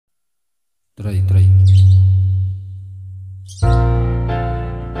Try, try.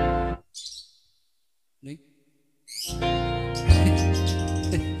 Nih.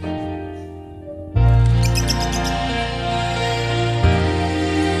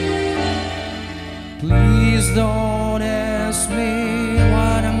 Please don't ask me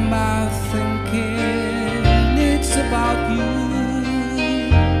what am I thinking. It's about you.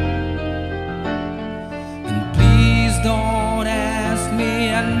 And please don't ask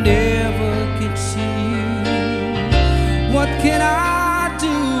me, I never can see you. What can I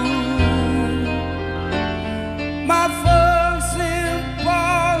do? My first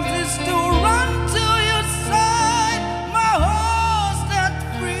impulse is to run to your side. My heart's not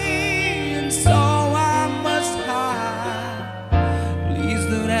free, and so I must hide. Please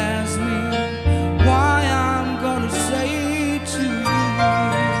don't ask me why I'm gonna say to you.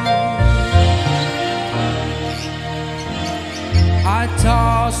 I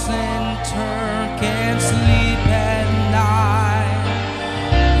toss and turn, can't sleep at night.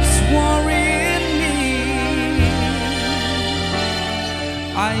 It's worrying me.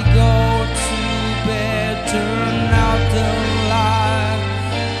 I go to bed, turn out the light,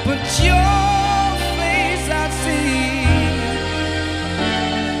 but your face I see.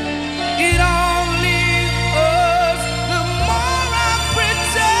 It only hurts the more I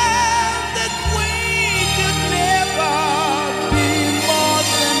pretend that we could never be more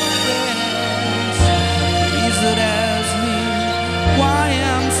than friends. Please don't ask me why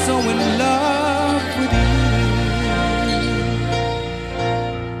I'm so in love with you.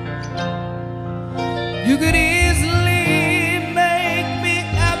 You could easily make me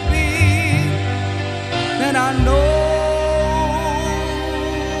happy, and I know,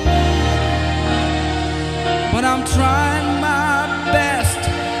 but I'm trying my best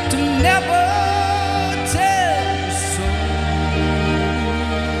to never tell you so.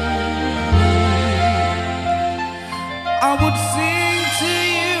 I would sing to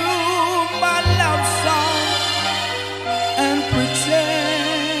you my love song and pretend,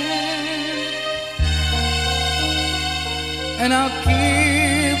 and I'll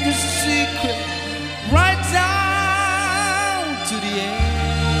keep the secret right down to the end.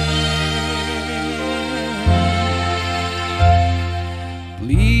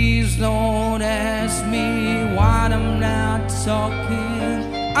 Please don't ask me why I'm not talking.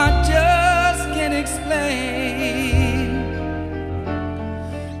 I just can't explain.